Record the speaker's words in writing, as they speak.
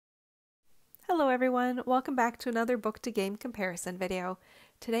Hello everyone, welcome back to another book to game comparison video.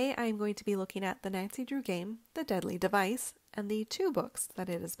 Today I am going to be looking at the Nancy Drew game, The Deadly Device, and the two books that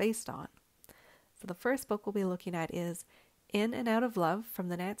it is based on. So the first book we'll be looking at is In and Out of Love from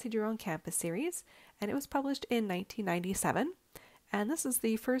the Nancy Drew on Campus series, and it was published in 1997. And this is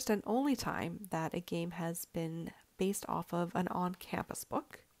the first and only time that a game has been based off of an on-campus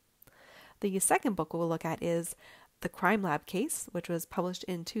book. The second book we'll look at is The Crime Lab Case, which was published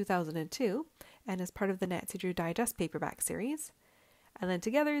in 2002 and is part of the Nancy Drew Digest Paperback series. And then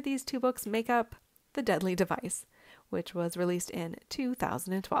together these two books make up The Deadly Device, which was released in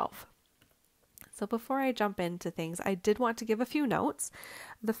 2012. So before I jump into things, I did want to give a few notes.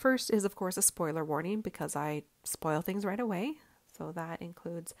 The first is, of course, a spoiler warning because I spoil things right away. So that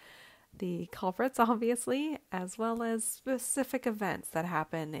includes the culprits, obviously, as well as specific events that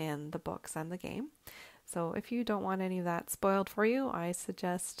happen in the books and the game. So if you don't want any of that spoiled for you, I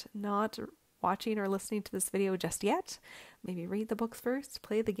suggest not watching or listening to this video just yet. Maybe read the books first,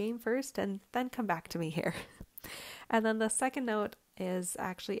 play the game first, and then come back to me here. And then the second note is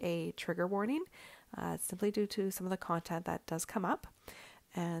actually a trigger warning, simply due to some of the content that does come up.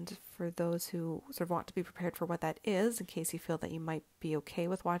 And for those who sort of want to be prepared for what that is, in case you feel that you might be okay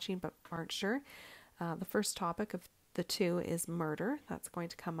with watching but aren't sure, the first topic of the two is murder. That's going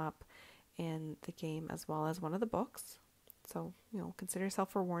to come up in the game as well as one of the books. So, consider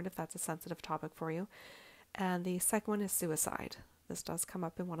yourself forewarned if that's a sensitive topic for you. And the second one is suicide. This does come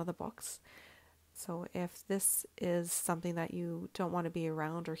up in one of the books. So if this is something that you don't want to be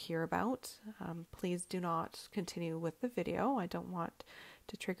around or hear about, please do not continue with the video. I don't want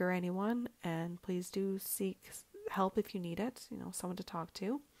to trigger anyone, and please do seek help if you need it, someone to talk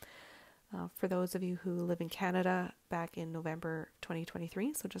to. For those of you who live in Canada, back in November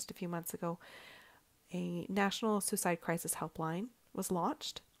 2023, so just a few months ago, a national suicide crisis hotline was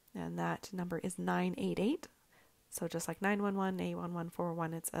launched, and that number is 988. So just like 911,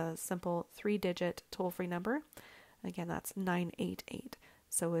 811, it's a simple 3-digit toll-free number. Again, that's 988.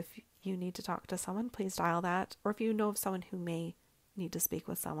 So if you need to talk to someone, please dial that. Or if you know of someone who may need to speak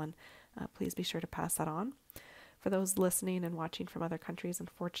with someone, please be sure to pass that on. For those listening and watching from other countries,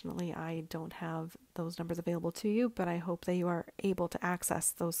 unfortunately, I don't have those numbers available to you, but I hope that you are able to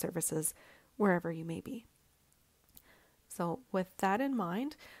access those services wherever you may be. So with that in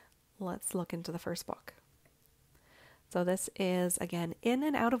mind, let's look into the first book. So this is, again, In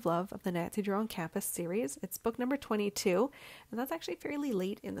and Out of Love of the Nancy Drew on Campus series. It's book number 22, and that's actually fairly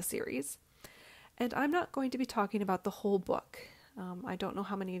late in the series. And I'm not going to be talking about the whole book. I don't know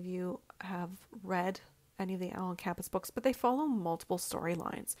how many of you have read any of the on-campus books, but they follow multiple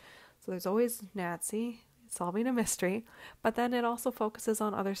storylines. So there's always Nancy solving a mystery, but then it also focuses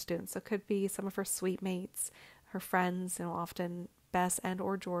on other students. So it could be some of her suite mates, her friends, often Bess and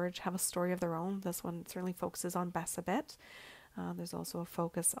or George have a story of their own. This one certainly focuses on Bess a bit. There's also a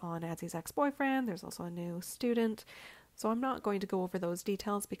focus on Nancy's ex-boyfriend. There's also a new student. So I'm not going to go over those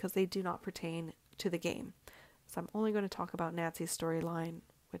details because they do not pertain to the game. So I'm only going to talk about Nancy's storyline,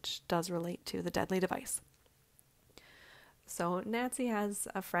 which does relate to the Deadly Device. So Nancy has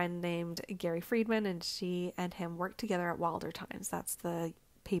a friend named Gary Friedman, and she and him work together at Wilder Times. That's the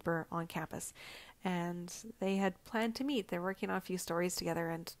paper on campus. And they had planned to meet. They're working on a few stories together,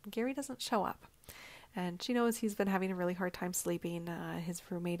 and Gary doesn't show up. And she knows he's been having a really hard time sleeping. His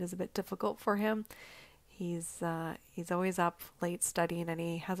roommate is a bit difficult for him. He's always up late studying, and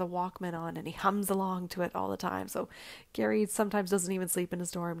he has a Walkman on, and he hums along to it all the time. So Gary sometimes doesn't even sleep in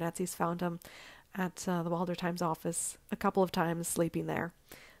his dorm. Nancy's found him at the Wilder Times office a couple of times sleeping there.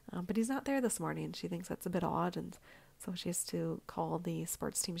 But he's not there this morning. She thinks that's a bit odd, and so she has to call the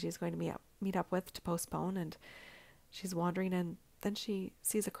sports team she's going to meet up with to postpone, and she's wandering, and then she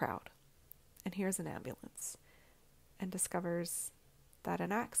sees a crowd and hears an ambulance and discovers that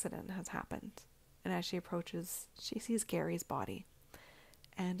an accident has happened. And as she approaches, she sees Gary's body,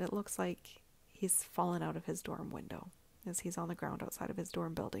 and it looks like he's fallen out of his dorm window as he's on the ground outside of his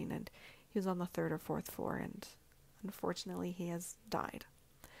dorm building, and he was on the 3rd or 4th floor, and unfortunately he has died.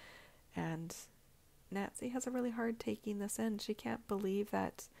 And Nancy has a really hard taking this in. She can't believe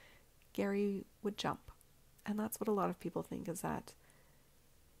that Gary would jump. And that's what a lot of people think, is that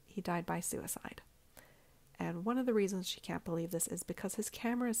he died by suicide. And one of the reasons she can't believe this is because his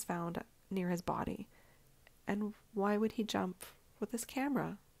camera is found near his body. And why would he jump with his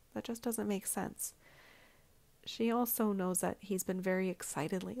camera? That just doesn't make sense. She also knows that he's been very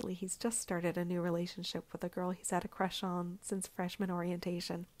excited lately. He's just started a new relationship with a girl he's had a crush on since freshman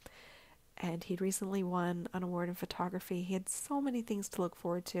orientation. And he'd recently won an award in photography. He had so many things to look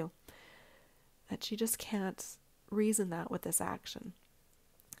forward to that she just can't reason that with this action.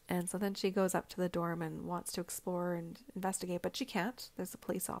 And so then she goes up to the dorm and wants to explore and investigate, but she can't. There's a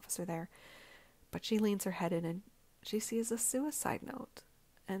police officer there. But she leans her head in and she sees a suicide note.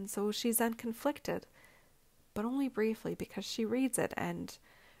 And so she's then conflicted, but only briefly, because she reads it and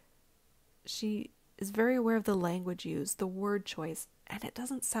she is very aware of the language used, the word choice, and it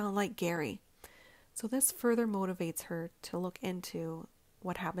doesn't sound like Gary. So this further motivates her to look into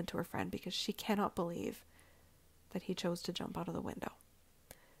what happened to her friend, because she cannot believe that he chose to jump out of the window.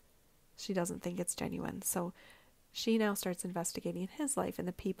 She doesn't think it's genuine. So she now starts investigating his life and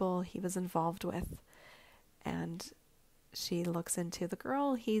the people he was involved with. And she looks into the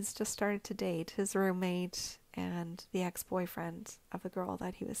girl he's just started to date, his roommate, and the ex-boyfriend of the girl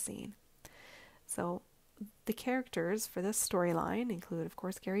that he was seeing. So the characters for this storyline include, of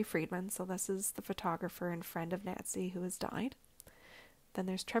course, Gary Friedman. So this is the photographer and friend of Nancy who has died. Then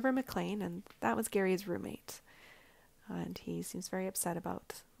there's Trevor McLean, and that was Gary's roommate. And he seems very upset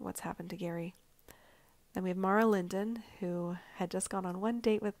about what's happened to Gary. Then we have Mara Linden, who had just gone on one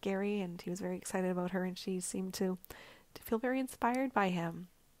date with Gary, and he was very excited about her, and she seemed to feel very inspired by him.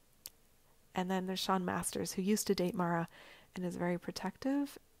 And then there's Sean Masters, who used to date Mara and is very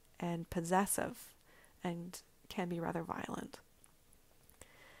protective and possessive and can be rather violent.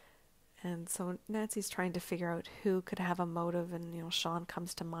 And so Nancy's trying to figure out who could have a motive, and Sean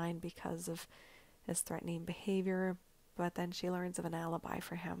comes to mind because of his threatening behavior, but then she learns of an alibi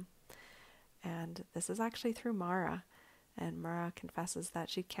for him. And this is actually through Mara. And Mara confesses that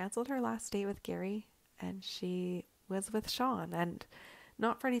she canceled her last date with Gary and she was with Sean. And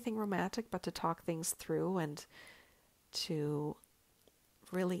not for anything romantic, but to talk things through and to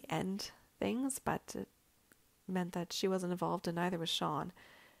really end things. But it meant that she wasn't involved and neither was Sean.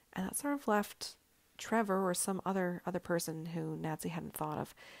 And that sort of left Trevor or some other person who Nancy hadn't thought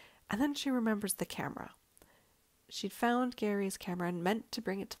of. And then she remembers the camera. She'd found Gary's camera and meant to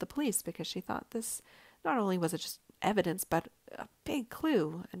bring it to the police because she thought this, not only was it just evidence, but a big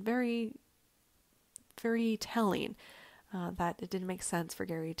clue and very, very telling that it didn't make sense for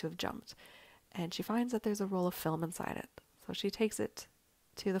Gary to have jumped. And she finds that there's a roll of film inside it. So she takes it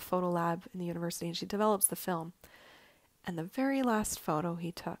to the photo lab in the university and she develops the film. And the very last photo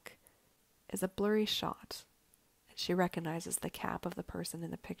he took is a blurry shot. And she recognizes the cap of the person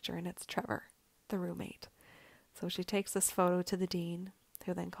in the picture, and it's Trevor, the roommate. So she takes this photo to the dean,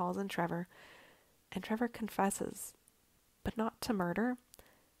 who then calls in Trevor, and Trevor confesses, but not to murder.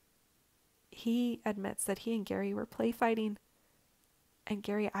 He admits that he and Gary were play fighting, and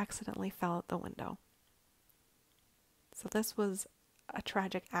Gary accidentally fell out the window. So this was a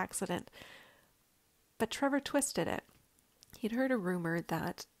tragic accident, but Trevor twisted it. He'd heard a rumor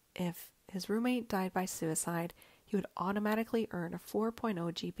that if his roommate died by suicide, he would automatically earn a 4.0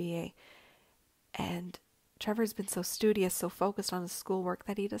 GPA, and Trevor's been so studious, so focused on his schoolwork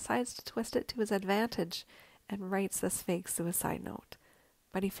that he decides to twist it to his advantage and writes this fake suicide note.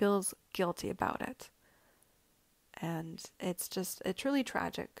 But he feels guilty about it. And it's just a truly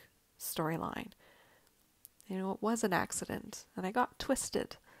tragic storyline. It was an accident, and I got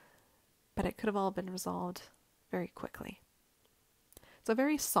twisted, but it could have all been resolved very quickly. It's a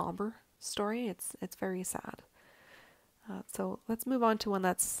very somber story. It's very sad. So let's move on to one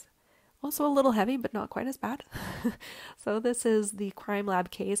that's also a little heavy, but not quite as bad. So this is the Crime Lab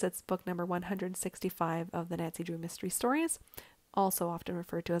case. It's book number 165 of the Nancy Drew Mystery Stories, also often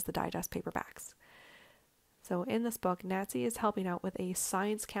referred to as the Digest Paperbacks. So in this book, Nancy is helping out with a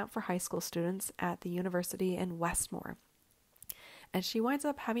science camp for high school students at the university in Westmore. And she winds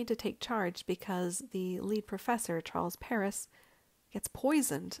up having to take charge because the lead professor, Charles Paris, gets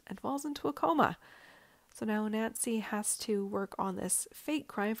poisoned and falls into a coma. So now Nancy has to work on this fake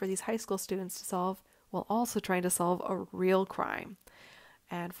crime for these high school students to solve, while also trying to solve a real crime.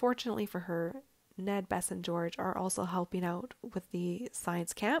 And fortunately for her, Ned, Bess, and George are also helping out with the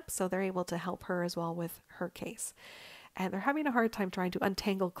science camp, so they're able to help her as well with her case. And they're having a hard time trying to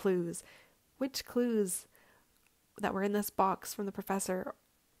untangle clues. Which clues that were in this box from the professor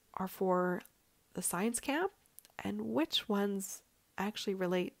are for the science camp, and which ones actually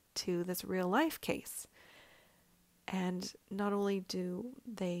relate to this real life case? And not only do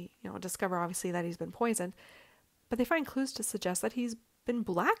they, discover obviously that he's been poisoned, but they find clues to suggest that he's been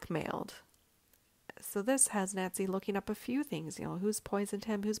blackmailed. So this has Nancy looking up a few things, who's poisoned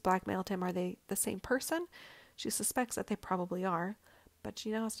him, who's blackmailed him, are they the same person? She suspects that they probably are, but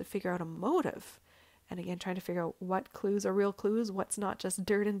she now has to figure out a motive. And again, trying to figure out what clues are real clues, what's not just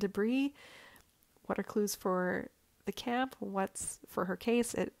dirt and debris, what are clues for the camp, what's for her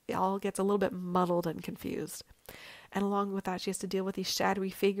case. It all gets a little bit muddled and confused. And along with that, she has to deal with these shadowy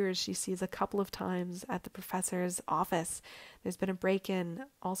figures she sees a couple of times at the professor's office. There's been a break-in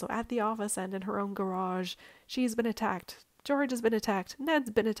also at the office and in her own garage. She's been attacked. George has been attacked.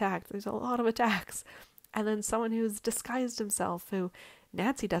 Ned's been attacked. There's a lot of attacks. And then someone who's disguised himself, who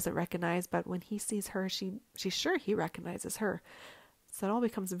Nancy doesn't recognize, but when he sees her, she's sure he recognizes her. So it all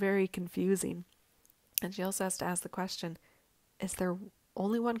becomes very confusing. And she also has to ask the question, is there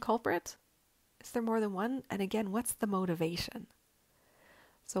only one culprit? Is there more than one? And again, what's the motivation?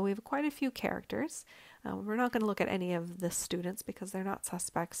 So we have quite a few characters. We're not going to look at any of the students because they're not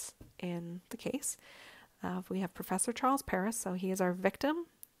suspects in the case. We have Professor Charles Paris, so he is our victim.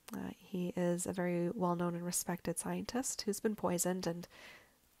 He is a very well-known and respected scientist who's been poisoned, and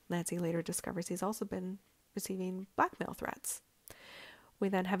Nancy later discovers he's also been receiving blackmail threats. We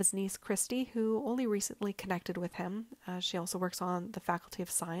then have his niece Christy, who only recently connected with him. She also works on the Faculty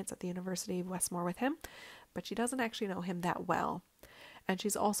of Science at the University of Westmore with him, but she doesn't actually know him that well. And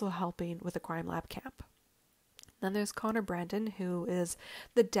she's also helping with the crime lab camp. Then there's Connor Brandon, who is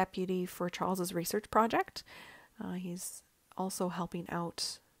the deputy for Charles's research project. He's also helping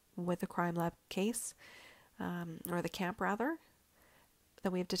out with the crime lab case, or the camp rather.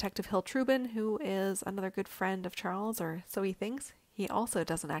 Then we have Detective Hill Trubin, who is another good friend of Charles, or so he thinks. He also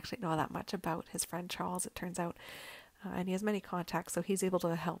doesn't actually know that much about his friend Charles, it turns out, and he has many contacts, so he's able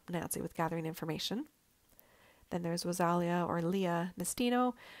to help Nancy with gathering information. Then there's Rosalia or Leah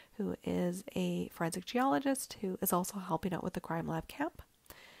Nestino, who is a forensic geologist who is also helping out with the crime lab camp.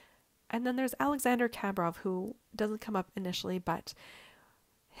 And then there's Alexander Kabrov, who doesn't come up initially, but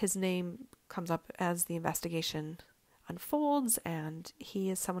his name comes up as the investigation unfolds, and he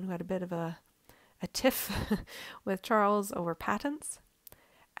is someone who had a bit of a tiff with Charles over patents.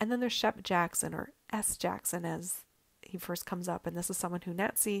 And then there's Shep Jackson, or S. Jackson as he first comes up, and this is someone who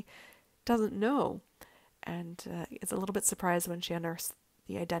Nancy doesn't know, and is a little bit surprised when she unearths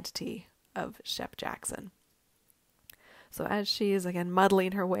the identity of Shep Jackson. So as she is again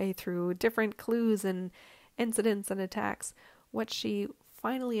muddling her way through different clues and incidents and attacks, what she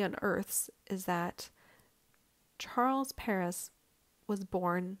finally unearths is that Charles Paris was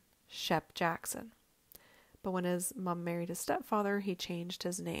born Shep Jackson. But when his mom married his stepfather, he changed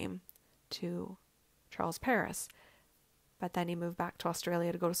his name to Charles Paris. But then he moved back to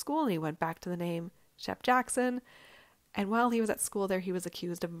Australia to go to school, and he went back to the name Shep Jackson. And while he was at school there, he was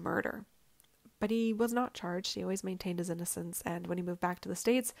accused of murder. But he was not charged. He always maintained his innocence. And when he moved back to the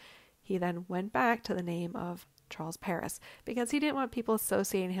States, he then went back to the name of Charles Paris, because he didn't want people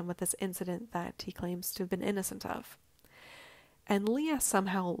associating him with this incident that he claims to have been innocent of. And Leah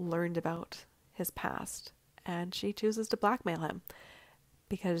somehow learned about his past, and she chooses to blackmail him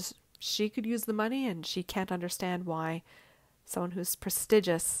because she could use the money, and she can't understand why someone who's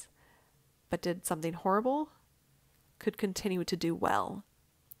prestigious but did something horrible could continue to do well.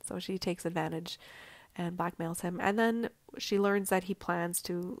 So she takes advantage and blackmails him, and then she learns that he plans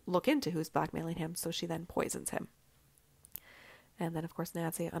to look into who's blackmailing him, so she then poisons him. And then, of course,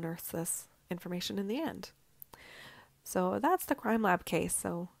 Nancy unearths this information in the end. So that's the crime lab case.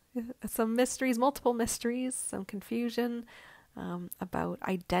 So some mysteries, multiple mysteries, some confusion about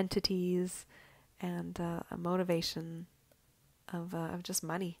identities and a motivation of just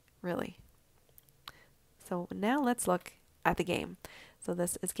money, really. So now let's look at the game. So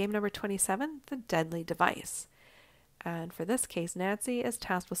this is game number 27, The Deadly Device. And for this case, Nancy is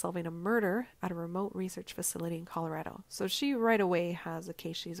tasked with solving a murder at a remote research facility in Colorado. So she right away has a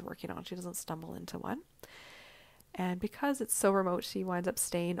case she's working on. She doesn't stumble into one. And because it's so remote, she winds up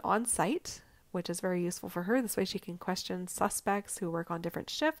staying on site, which is very useful for her. This way she can question suspects who work on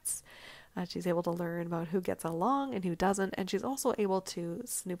different shifts. She's able to learn about who gets along and who doesn't. And she's also able to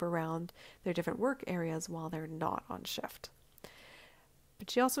snoop around their different work areas while they're not on shift. But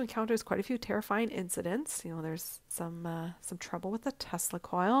she also encounters quite a few terrifying incidents. You know, there's some trouble with the Tesla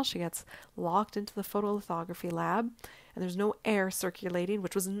coil. She gets locked into the photolithography lab, and there's no air circulating,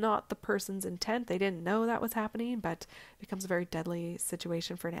 which was not the person's intent. They didn't know that was happening, but it becomes a very deadly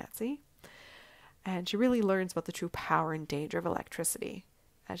situation for Nancy. And she really learns about the true power and danger of electricity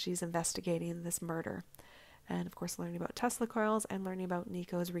as she's investigating this murder. And of course, learning about Tesla coils and learning about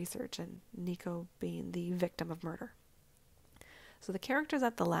Nico's research, and Nico being the victim of murder. So the characters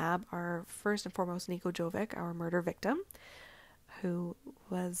at the lab are first and foremost Nico Jovic, our murder victim, who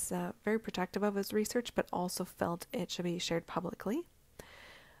was very protective of his research, but also felt it should be shared publicly.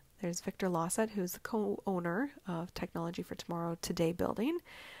 There's Victor Lawsett, who's the co-owner of Technology for Tomorrow Today building,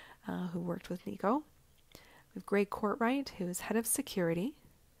 who worked with Nico. We have Gray Courtwright, who's head of security,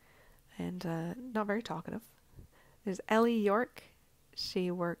 and not very talkative. There's Ellie York. She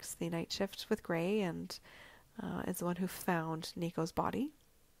works the night shift with Gray, and is the one who found Nico's body.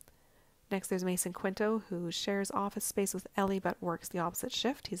 Next, there's Mason Quinto, who shares office space with Ellie but works the opposite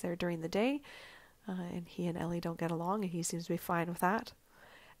shift. He's there during the day, and he and Ellie don't get along, and he seems to be fine with that.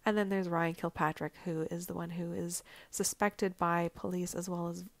 And then there's Ryan Kilpatrick, who is the one who is suspected by police, as well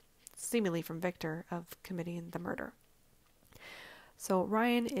as seemingly from Victor, of committing the murder. So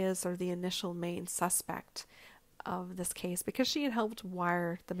Ryan is sort of the initial main suspect of this case because she had helped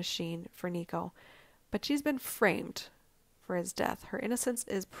wire the machine for Nico, but she's been framed for his death. Her innocence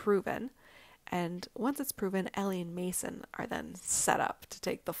is proven, and once it's proven, Ellie and Mason are then set up to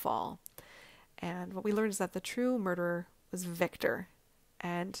take the fall. And what we learned is that the true murderer was Victor,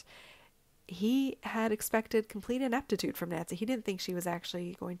 and he had expected complete ineptitude from Nancy. He didn't think she was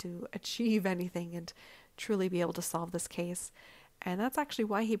actually going to achieve anything and truly be able to solve this case. And that's actually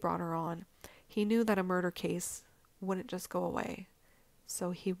why he brought her on. He knew that a murder case wouldn't just go away.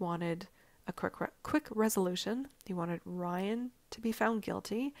 So he wanted a quick resolution. He wanted Ryan to be found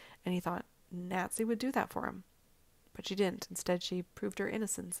guilty, and he thought Nancy would do that for him. But she didn't. Instead, she proved her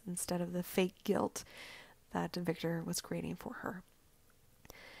innocence instead of the fake guilt that Victor was creating for her.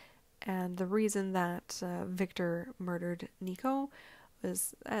 And the reason that Victor murdered Nico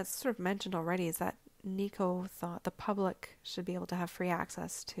was, as sort of mentioned already, is that Nico thought the public should be able to have free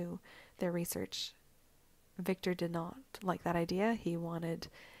access to their research. Victor did not like that idea. He wanted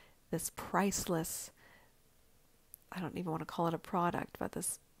this priceless, I don't even want to call it a product, but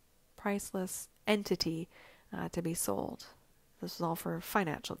this priceless entity to be sold. This was all for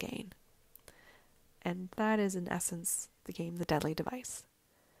financial gain. And that is, in essence, the game The Deadly Device.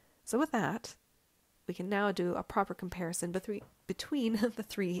 So with that, we can now do a proper comparison between the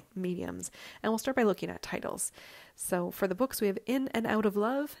three mediums. And we'll start by looking at titles. So for the books, we have In and Out of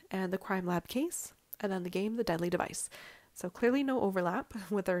Love and The Crime Lab Case, and then the game The Deadly Device. So clearly no overlap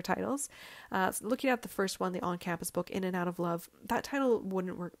with our titles. So looking at the first one, the on-campus book, In and Out of Love, that title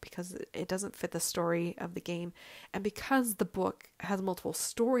wouldn't work because it doesn't fit the story of the game. And because the book has multiple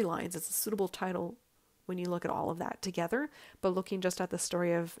storylines, it's a suitable title when you look at all of that together. But looking just at the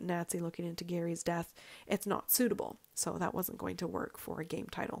story of Nancy looking into Gary's death, it's not suitable. So that wasn't going to work for a game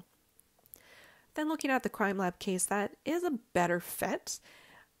title. Then looking at the Crime Lab Case, that is a better fit.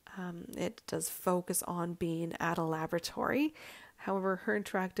 It does focus on being at a laboratory. However, Her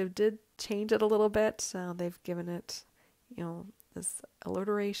Interactive did change it a little bit. They've given it, this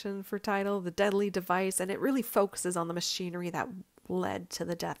alliteration for title, The Deadly Device, and it really focuses on the machinery that led to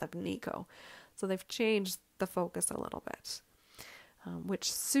the death of Nico. So they've changed the focus a little bit,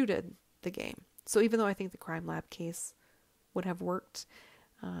 which suited the game. So even though I think the Crime Lab Case would have worked,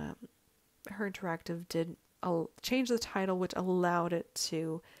 Her Interactive did change the title, which allowed it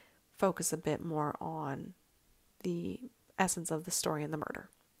to focus a bit more on the essence of the story and the murder.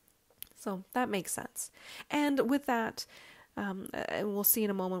 So that makes sense. And with that, and we'll see in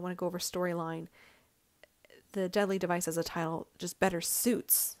a moment when I go over storyline, The Deadly Device as a title just better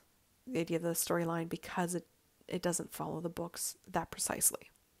suits the idea of the storyline because it doesn't follow the books that precisely.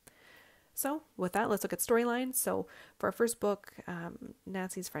 So with that, let's look at storyline. So for our first book,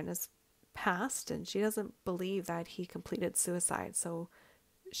 Nancy's friend has passed and she doesn't believe that he completed suicide. So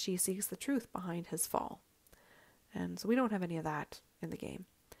she seeks the truth behind his fall. And so we don't have any of that in the game.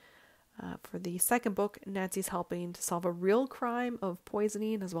 For the second book, Nancy's helping to solve a real crime of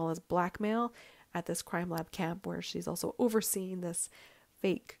poisoning as well as blackmail at this crime lab camp, where she's also overseeing this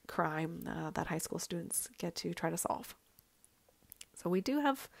fake crime that high school students get to try to solve. So we do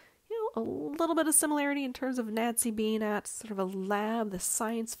have, a little bit of similarity in terms of Nancy being at sort of a lab, the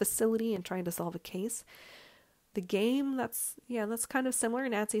science facility, and trying to solve a case. The game, that's kind of similar.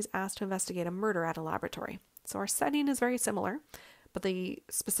 Nancy's asked to investigate a murder at a laboratory. So our setting is very similar, but the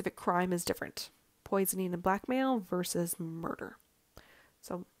specific crime is different. Poisoning and blackmail versus murder.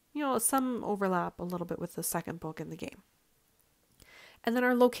 So, some overlap a little bit with the second book in the game. And then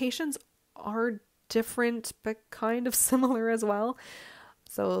our locations are different, but kind of similar as well.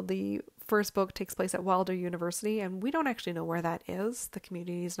 So the first book takes place at Wilder University, and we don't actually know where that is. The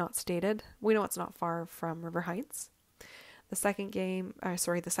community is not stated. We know it's not far from River Heights. The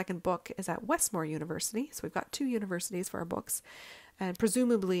second book is at Westmore University. So we've got two universities for our books, and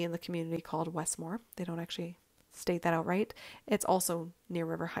presumably in the community called Westmore. They don't actually state that outright. It's also near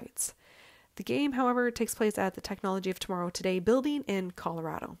River Heights. The game, however, takes place at the Technology of Tomorrow Today building in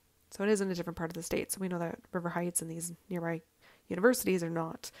Colorado. So it is in a different part of the state. So we know that River Heights and these nearby universities are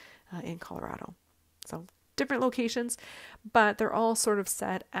not in Colorado. So different locations, but they're all sort of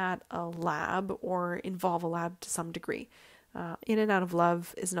set at a lab or involve a lab to some degree. In and Out of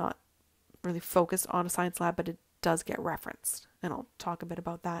Love is not really focused on a science lab, but it does get referenced. And I'll talk a bit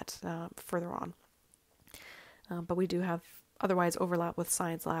about that further on. but we do have otherwise overlap with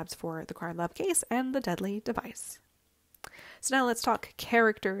science labs for the crime lab case and the deadly device. So now let's talk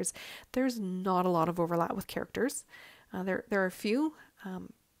characters. There's not a lot of overlap with characters. There are a few,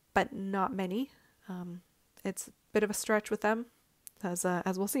 but not many. It's a bit of a stretch with them, as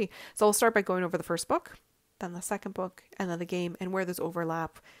we'll see. So we'll start by going over the first book, then the second book, and then the game, and where there's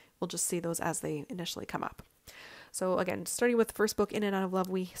overlap, we'll just see those as they initially come up. So again, starting with the first book, In and Out of Love,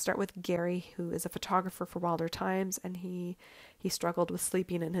 we start with Gary, who is a photographer for Wilder Times, and he struggled with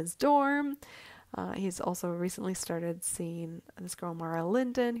sleeping in his dorm. He's also recently started seeing this girl, Mara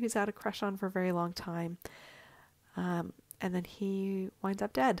Linden, who's had a crush on for a very long time. And then he winds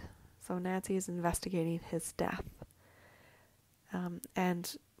up dead. So Nancy is investigating his death.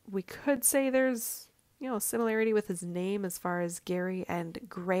 And we could say there's, similarity with his name as far as Gary and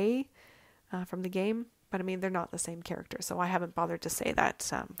Gray from the game. But I mean, they're not the same character. So I haven't bothered to say that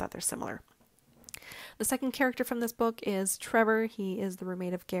they're similar. The second character from this book is Trevor. He is the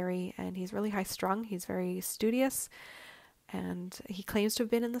roommate of Gary, and he's really high-strung. He's very studious, and he claims to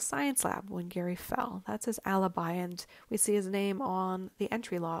have been in the science lab when Gary fell. That's his alibi, and we see his name on the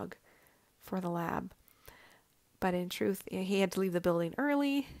entry log for the lab. But in truth, he had to leave the building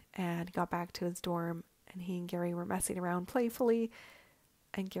early, and he got back to his dorm, and he and Gary were messing around playfully,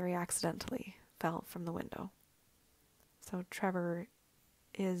 and Gary accidentally fell from the window. So Trevor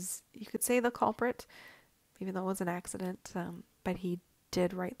is, you could say, the culprit, even though it was an accident, but he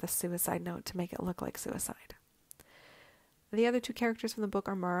did write the suicide note to make it look like suicide. The other two characters from the book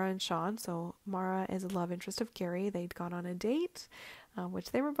are Mara and Sean. So Mara is a love interest of Gary. They'd gone on a date,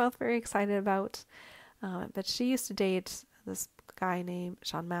 which they were both very excited about, but she used to date this guy named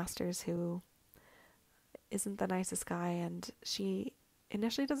Sean Masters, who isn't the nicest guy, and she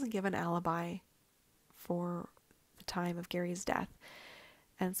initially doesn't give an alibi for the time of Gary's death.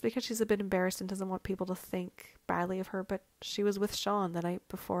 And it's because she's a bit embarrassed and doesn't want people to think badly of her, but she was with Sean the night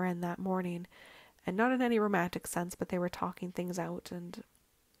before and that morning, and not in any romantic sense, but they were talking things out and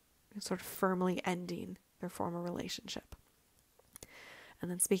sort of firmly ending their former relationship. And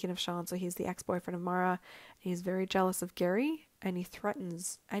then speaking of Sean, so he's the ex-boyfriend of Mara. He's very jealous of Gary, and he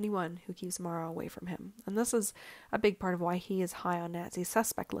threatens anyone who keeps Mara away from him. And this is a big part of why he is high on Nancy's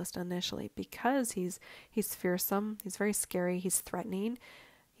suspect list initially, because he's fearsome, he's very scary, he's threatening,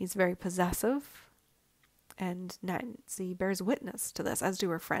 he's very possessive, and Nancy bears witness to this, as do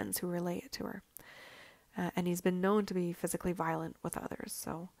her friends who relay it to her. And he's been known to be physically violent with others,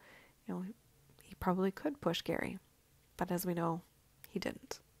 so he probably could push Gary, but as we know, he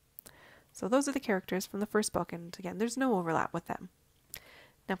didn't. So those are the characters from the first book, and again, there's no overlap with them.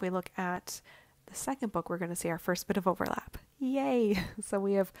 Now if we look at the second book, we're going to see our first bit of overlap. Yay! So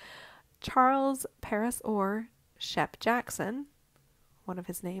we have Charles Paris or Shep Jackson, one of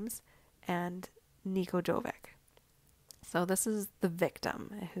his names, and Nico Jovic. So this is the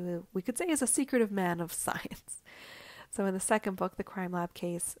victim, who we could say is a secretive man of science. So in the second book, The Crime Lab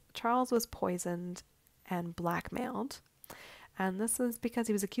Case, Charles was poisoned and blackmailed. And this is because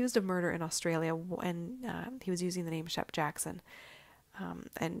he was accused of murder in Australia when he was using the name Shep Jackson.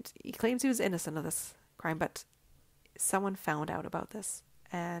 And he claims he was innocent of this crime, but someone found out about this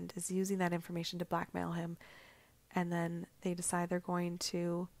and is using that information to blackmail him. And then they decide they're going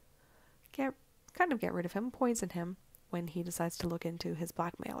to get rid of him, poison him, when he decides to look into his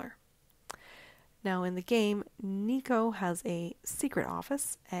blackmailer. Now in the game, Nico has a secret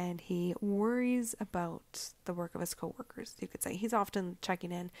office, and he worries about the work of his co-workers. You could say he's often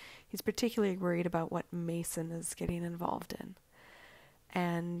checking in. He's particularly worried about what Mason is getting involved in.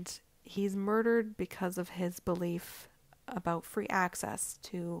 And he's murdered because of his belief about free access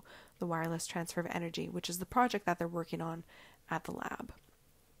to the wireless transfer of energy, which is the project that they're working on at the lab.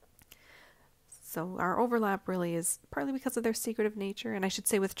 So our overlap really is partly because of their secretive nature. And I should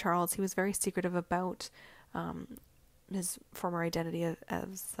say with Charles, he was very secretive about his former identity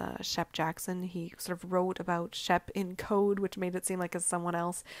as Shep Jackson. He sort of wrote about Shep in code, which made it seem like it's someone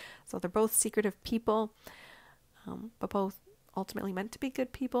else. So they're both secretive people, but both ultimately meant to be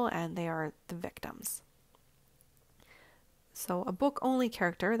good people, and they are the victims. So a book-only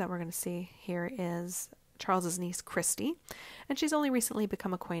character that we're going to see here is Charles's niece, Christy, and she's only recently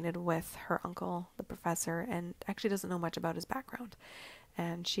become acquainted with her uncle, the professor, and actually doesn't know much about his background.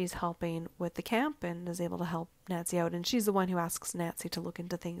 And she's helping with the camp and is able to help Nancy out, and she's the one who asks Nancy to look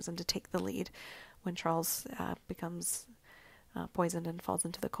into things and to take the lead when Charles becomes poisoned and falls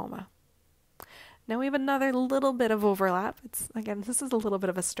into the coma. Now we have another little bit of overlap. This is a little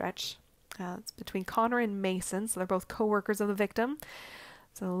bit of a stretch. It's between Connor and Mason, so they're both co-workers of the victim.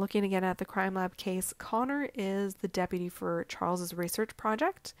 So looking again at the crime lab case, Connor is the deputy for Charles's research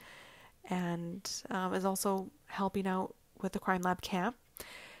project, and is also helping out with the crime lab camp.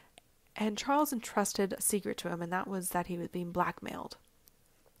 And Charles entrusted a secret to him, and that was that he was being blackmailed.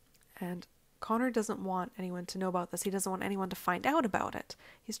 And Connor doesn't want anyone to know about this. He doesn't want anyone to find out about it.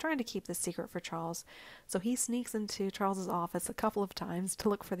 He's trying to keep this secret for Charles. So he sneaks into Charles's office a couple of times to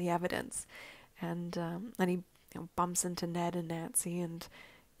look for the evidence. And he bumps into Ned and Nancy, and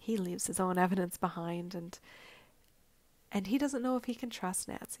he leaves his own evidence behind. And he doesn't know if he can trust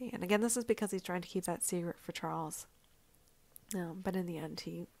Nancy. And again, this is because he's trying to keep that secret for Charles. But in the end,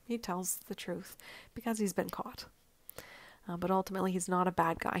 he tells the truth because he's been caught. But ultimately, he's not a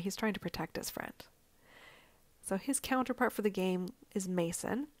bad guy. He's trying to protect his friend. So his counterpart for the game is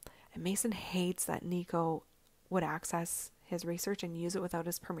Mason. And Mason hates that Nico would access his research and use it without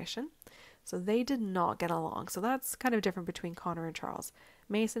his permission. So they did not get along. So that's kind of different between Connor and Charles.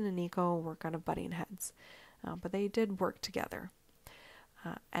 Mason and Nico were kind of butting heads. But they did work together.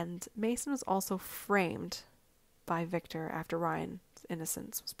 And Mason was also framed by Victor after Ryan's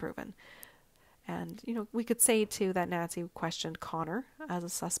innocence was proven. And, we could say, too, that Nancy questioned Connor as a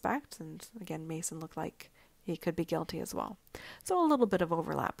suspect. And, again, Mason looked like he could be guilty as well. So a little bit of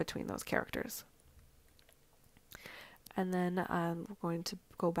overlap between those characters. And then we're going to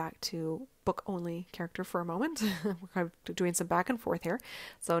go back to book-only character for a moment. We're kind of doing some back and forth here.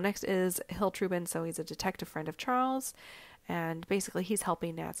 So next is Hill Trubin. So he's a detective friend of Charles. And basically he's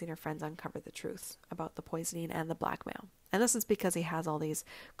helping Nancy and her friends uncover the truth about the poisoning and the blackmail. And this is because he has all these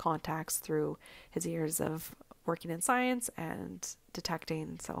contacts through his years of working in science and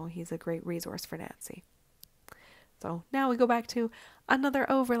detecting. So he's a great resource for Nancy. So now we go back to another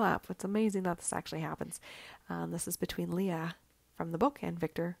overlap. It's amazing that this actually happens. This is between Leah from the book and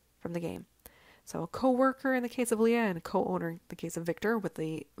Victor from the game. So a co-worker in the case of Leah and a co-owner in the case of Victor with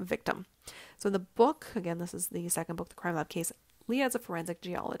the victim. So in the book, again, this is the second book, The Crime Lab case, Leah is a forensic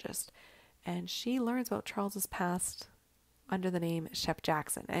geologist. And she learns about Charles's past under the name Shep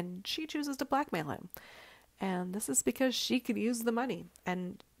Jackson. And she chooses to blackmail him. And this is because she could use the money.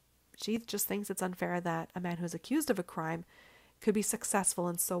 And she just thinks it's unfair that a man who's accused of a crime could be successful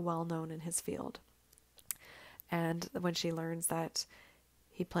and so well known in his field. And when she learns that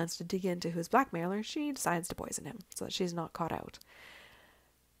he plans to dig into who's blackmailer, she decides to poison him so that she's not caught out.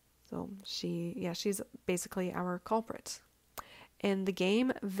 So she's basically our culprit. In the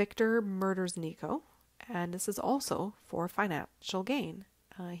game, Victor murders Nico, and this is also for financial gain.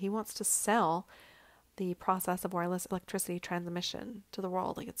 He wants to sell the process of wireless electricity transmission to the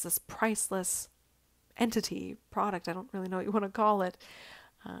world. Like, it's this priceless entity, product, I don't really know what you want to call it,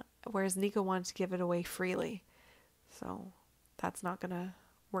 whereas Nico wanted to give it away freely. So that's not going to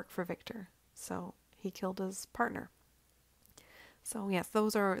work for Victor. So he killed his partner. So yes,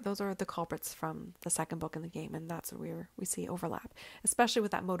 those are the culprits from the second book in the game, and that's where we see overlap, especially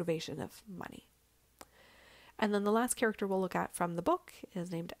with that motivation of money. And then the last character we'll look at from the book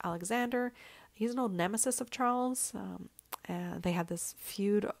is named Alexander. He's an old nemesis of Charles, and they had this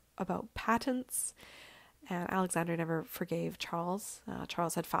feud about patents, and Alexander never forgave Charles.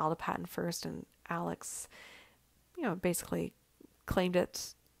 Charles had filed a patent first, and Alex, basically claimed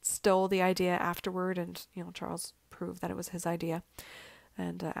it, stole the idea afterward, and Charles proved that it was his idea,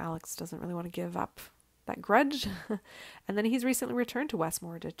 and Alex doesn't really want to give up that grudge. And then he's recently returned to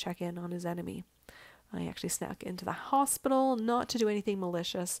Westmore to check in on his enemy. He actually snuck into the hospital, not to do anything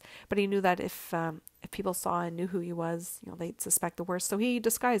malicious, but he knew that if people saw and knew who he was, they'd suspect the worst, so he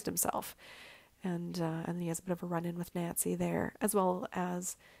disguised himself, and he has a bit of a run-in with Nancy there, as well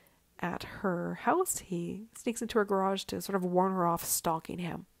as at her house. He sneaks into her garage to sort of warn her off stalking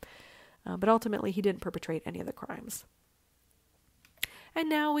him. But ultimately, he didn't perpetrate any of the crimes. And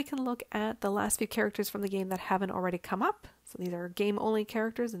now we can look at the last few characters from the game that haven't already come up. So these are game-only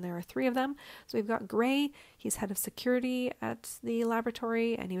characters, and there are 3 of them. So we've got Gray. He's head of security at the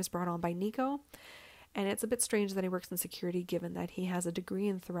laboratory, and he was brought on by Nico. And it's a bit strange that he works in security, given that he has a degree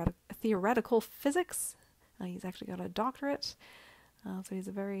in theoretical physics. He's actually got a doctorate. So he's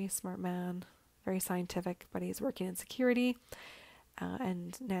a very smart man, very scientific, but he's working in security.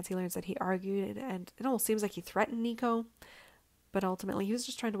 And Nancy learns that he argued, and it almost seems like he threatened Nico, but ultimately he was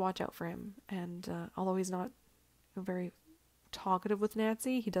just trying to watch out for him. And although he's not very talkative with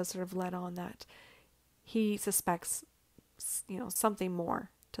Nancy, he does sort of let on that he suspects, something more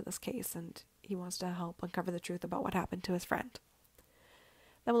to this case, and he wants to help uncover the truth about what happened to his friend.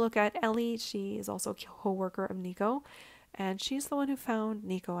 Then we'll look at Ellie. She is also a co-worker of Nico, and she's the one who found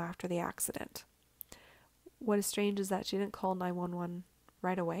Nico after the accident. What is strange is that she didn't call 911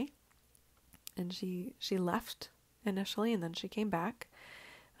 right away, and she left initially, and then she came back.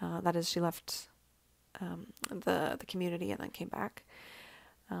 That is, she left the community and then came back.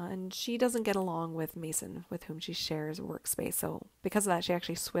 And she doesn't get along with Mason, with whom she shares a workspace. So because of that, she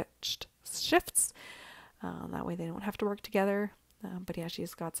actually switched shifts. That way they don't have to work together. But yeah,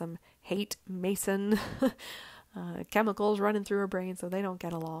 she's got some hate Mason chemicals running through her brain, so they don't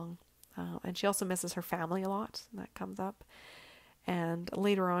get along. And she also misses her family a lot. That comes up. And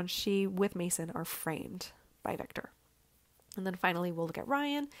later on, she, with Mason, are framed by Victor. And then finally, we'll look at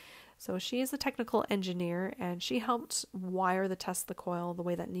Ryan. So she is a technical engineer, and she helped wire the Tesla coil the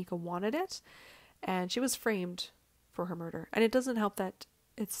way that Nika wanted it. And she was framed for her murder. And it doesn't help that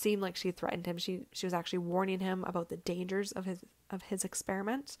it seemed like she threatened him. She was actually warning him about the dangers of his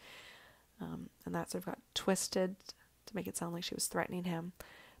experiment. And that sort of got twisted to make it sound like she was threatening him.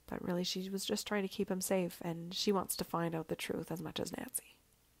 But really, she was just trying to keep him safe, and she wants to find out the truth as much as Nancy.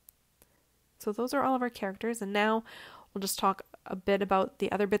 So those are all of our characters, and now we'll just talk a bit about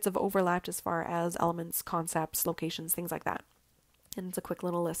the other bits of overlap as far as elements, concepts, locations, things like that. And it's a quick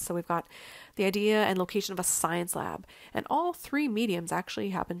little list. So we've got the idea and location of a science lab, and all three mediums actually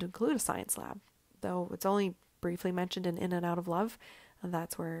happen to include a science lab, though it's only briefly mentioned in and Out of Love, and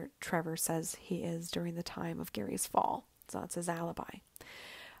that's where Trevor says he is during the time of Gary's fall. So that's his alibi.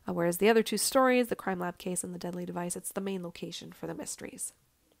 Whereas the other two stories, the crime lab case and the deadly device, it's the main location for the mysteries.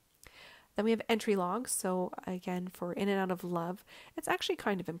 Then we have entry logs. So again, for In and Out of Love, it's actually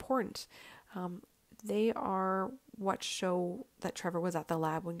kind of important. They are what show that Trevor was at the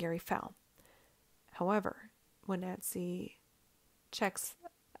lab when Gary fell. However, when Nancy checks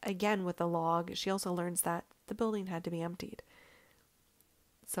again with the log, she also learns that the building had to be emptied.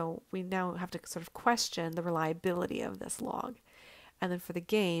 So we now have to sort of question the reliability of this log. And then for the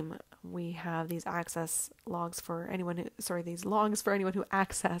game, we have these access logs for anyone who, these logs for anyone who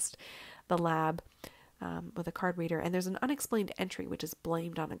accessed the lab with a card reader. And there's an unexplained entry which is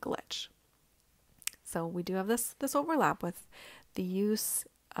blamed on a glitch. So we do have this overlap with the use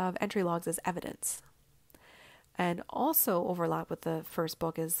of entry logs as evidence. And also overlap with the first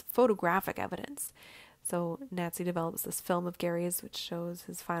book is photographic evidence. So Nancy develops this film of Gary's which shows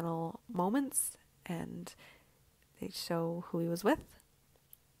his final moments, and they show who he was with.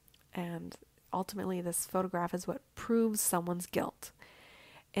 And ultimately this photograph is what proves someone's guilt.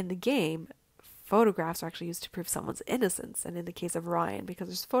 In the game, photographs are actually used to prove someone's innocence. And in the case of Ryan, because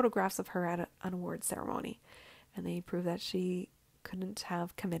there's photographs of her at an award ceremony, and they prove that she couldn't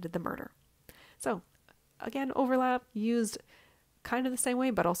have committed the murder. So again, overlap used kind of the same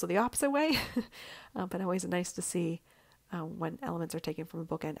way, but also the opposite way. But always nice to see when elements are taken from a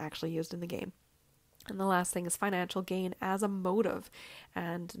book and actually used in the game. And the last thing is financial gain as a motive.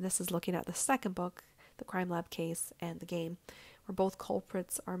 And this is looking at the second book, the crime lab case and the game, where both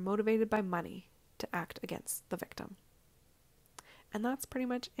culprits are motivated by money to act against the victim. And that's pretty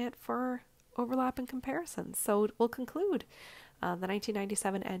much it for overlap and comparison. So we'll conclude. The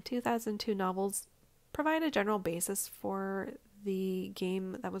 1997 and 2002 novels provide a general basis for the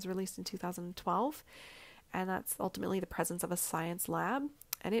game that was released in 2012. And that's ultimately the presence of a science lab.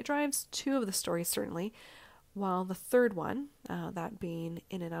 And it drives two of the stories, certainly, while the third one, that being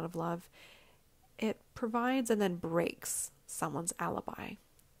In and Out of Love, it provides and then breaks someone's alibi,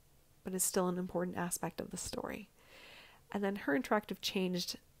 but is still an important aspect of the story. And then Her Interactive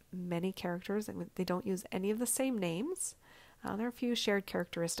changed many characters, and they don't use any of the same names. There are a few shared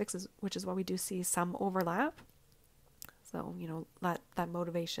characteristics, which is why we do see some overlap. So, that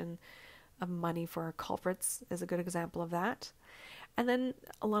motivation of money for our culprits is a good example of that. And then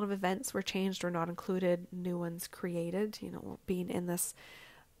a lot of events were changed or not included, new ones created. Being in this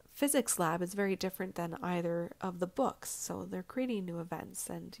physics lab is very different than either of the books. So they're creating new events,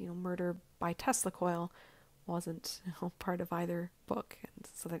 and, murder by Tesla coil wasn't part of either book.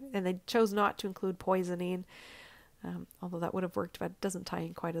 And they chose not to include poisoning, although that would have worked, but it doesn't tie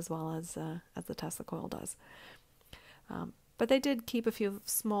in quite as well as the Tesla coil does. But they did keep a few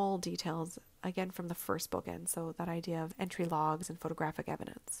small details, again, from the first book end, so that idea of entry logs and photographic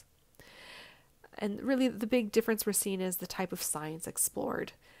evidence. And really, the big difference we're seeing is the type of science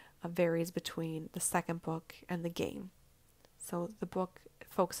explored varies between the second book and the game. So the book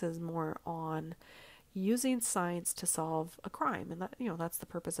focuses more on using science to solve a crime, and that's the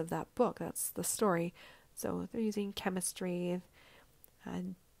purpose of that book. That's the story. So they're using chemistry,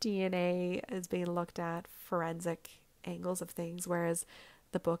 DNA is being looked at, forensic angles of things, whereas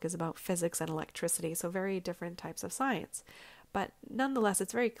the book is about physics and electricity, so very different types of science. But nonetheless,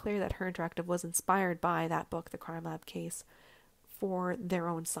 it's very clear that Her Interactive was inspired by that book, The Crime Lab Case, for their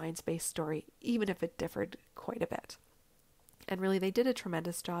own science-based story, even if it differed quite a bit. And really, they did a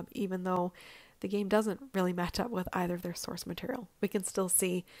tremendous job, even though the game doesn't really match up with either of their source material. We can still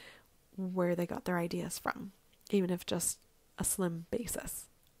see where they got their ideas from, even if just a slim basis.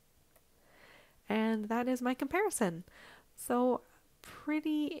 And that is my comparison. So,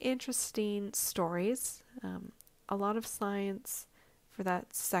 pretty interesting stories. A lot of science for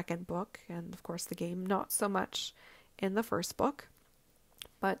that second book, and of course the game, not so much in the first book.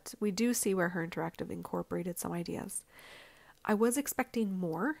 But we do see where Her Interactive incorporated some ideas. I was expecting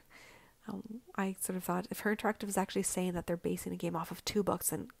more. I sort of thought if Her Interactive is actually saying that they're basing a game off of 2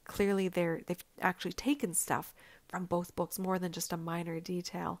 books, and clearly they've actually taken stuff from both books, more than just a minor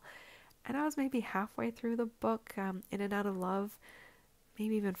detail. And I was maybe halfway through the book, In and Out of Love,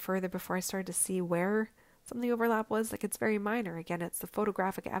 maybe even further before I started to see where some of the overlap was. Like, it's very minor. Again, it's the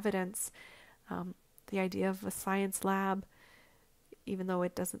photographic evidence, the idea of a science lab, even though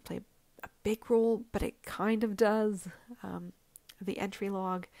it doesn't play a big role, but it kind of does. The entry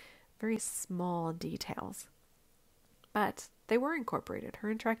log, very small details. But they were incorporated.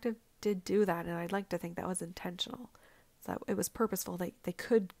 Her Interactive did do that, and I'd like to think that was intentional. So it was purposeful. They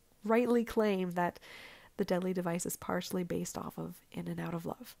could rightly claim that the Deadly Device is partially based off of In and Out of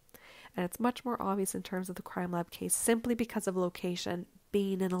Love. And it's much more obvious in terms of the crime lab case simply because of location,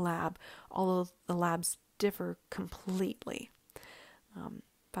 being in a lab, although the labs differ completely.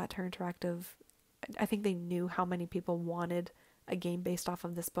 But Her Interactive, I think they knew how many people wanted a game based off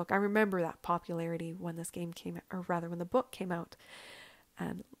of this book. I remember that popularity when this game came out, or rather when the book came out,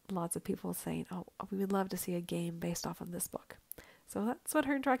 and lots of people saying, oh, we would love to see a game based off of this book. So that's what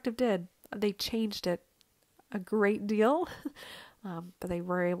Her Interactive did. They changed it a great deal, but they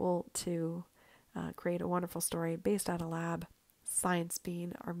were able to create a wonderful story based on a lab, science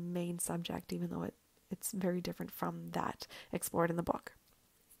being our main subject, even though it's very different from that explored in the book.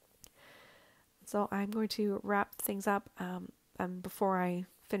 So I'm going to wrap things up. And before I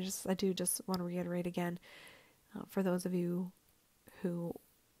finish this, I do just want to reiterate again, for those of you who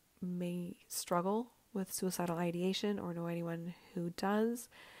may struggle with suicidal ideation or know anyone who does,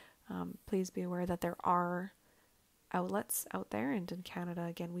 please be aware that there are outlets out there. And in Canada,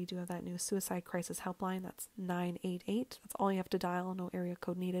 again, we do have that new Suicide Crisis Hotline. That's 988. That's all you have to dial. No area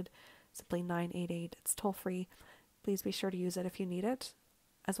code needed. Simply 988. It's toll free. Please be sure to use it if you need it,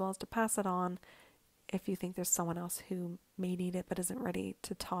 as well as to pass it on if you think there's someone else who may need it but isn't ready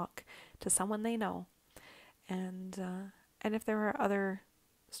to talk to someone they know. And if there are other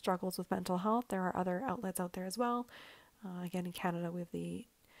struggles with mental health, there are other outlets out there as well. Again, in Canada, we have the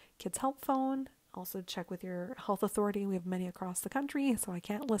Kids Help Phone. Also check with your health authority. We have many across the country, so I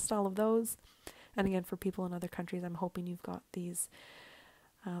can't list all of those. And again, for people in other countries, I'm hoping you've got these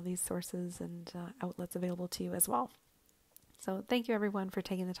sources and outlets available to you as well. So thank you everyone for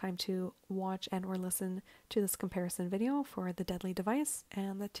taking the time to watch and or listen to this comparison video for The Deadly Device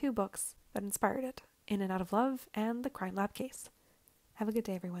and the 2 books that inspired it, In and Out of Love and The Crime Lab Case. Have a good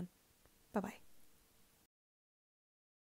day, everyone. Bye-bye.